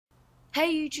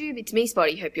Hey YouTube, it's me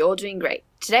Spotty, hope you're all doing great.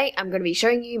 Today I'm going to be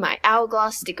showing you my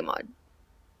Hourglass sticker mod.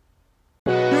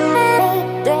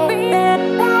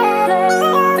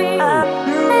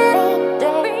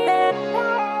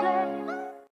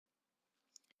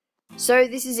 So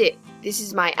this is it. This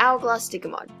is my Hourglass sticker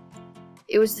mod.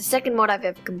 It was the second mod I've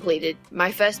ever completed, my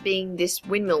first being this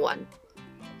windmill one.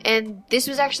 And this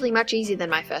was actually much easier than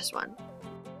my first one.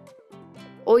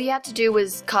 All you had to do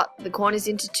was cut the corners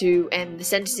into 2 and the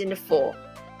centers into 4.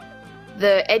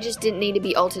 The edges didn't need to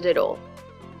be altered at all.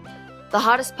 The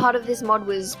hardest part of this mod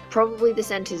was probably the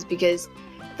centers because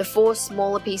the 4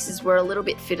 smaller pieces were a little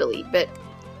bit fiddly, but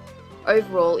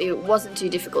overall it wasn't too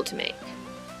difficult to make.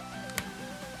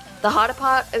 The harder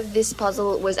part of this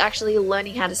puzzle was actually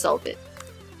learning how to solve it.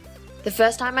 The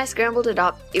first time I scrambled it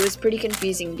up, it was pretty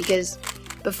confusing because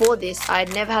before this I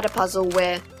had never had a puzzle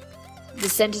where the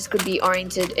centers could be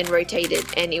oriented and rotated,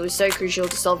 and it was so crucial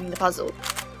to solving the puzzle.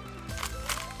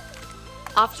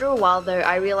 After a while though,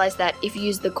 I realized that if you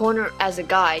use the corner as a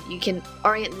guide, you can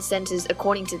orient the centers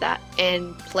according to that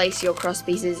and place your cross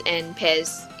pieces and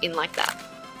pairs in like that.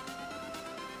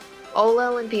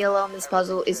 OLL and PLL in this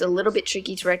puzzle is a little bit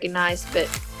tricky to recognize, but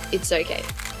it's okay.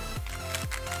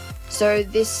 So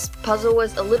this puzzle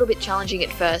was a little bit challenging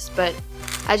at first, but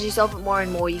as you solve it more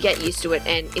and more, you get used to it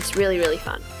and it's really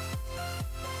fun.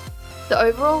 The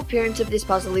overall appearance of this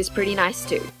puzzle is pretty nice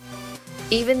too.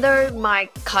 Even though my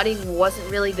cutting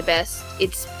wasn't really the best,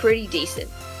 it's pretty decent.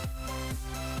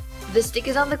 The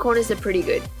stickers on the corners are pretty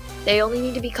good. They only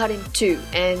need to be cut in 2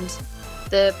 and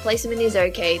the placement is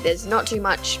okay. There's not too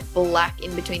much black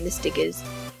in between the stickers,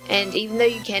 and even though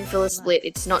you can fill a split,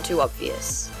 it's not too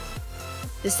obvious.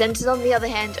 The centers on the other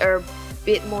hand are a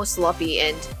bit more sloppy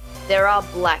and there are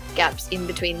black gaps in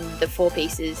between the 4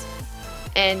 pieces,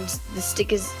 and the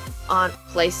stickers aren't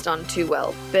placed on too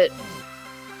well, but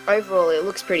overall it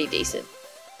looks pretty decent.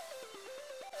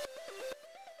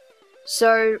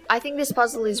 So I think this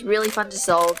puzzle is really fun to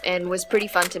solve and was pretty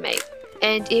fun to make.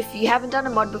 And if you haven't done a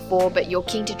mod before but you're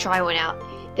keen to try one out,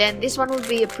 then this one would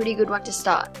be a pretty good one to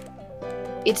start.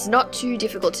 It's not too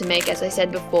difficult to make, as I said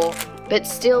before, but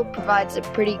still provides a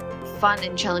pretty fun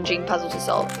and challenging puzzle to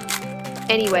solve.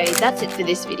 Anyway, that's it for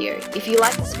this video. If you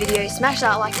like this video, smash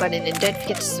that like button and don't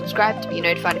forget to subscribe to be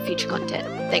notified of future content.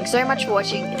 Thanks so much for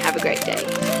watching and have a great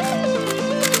day.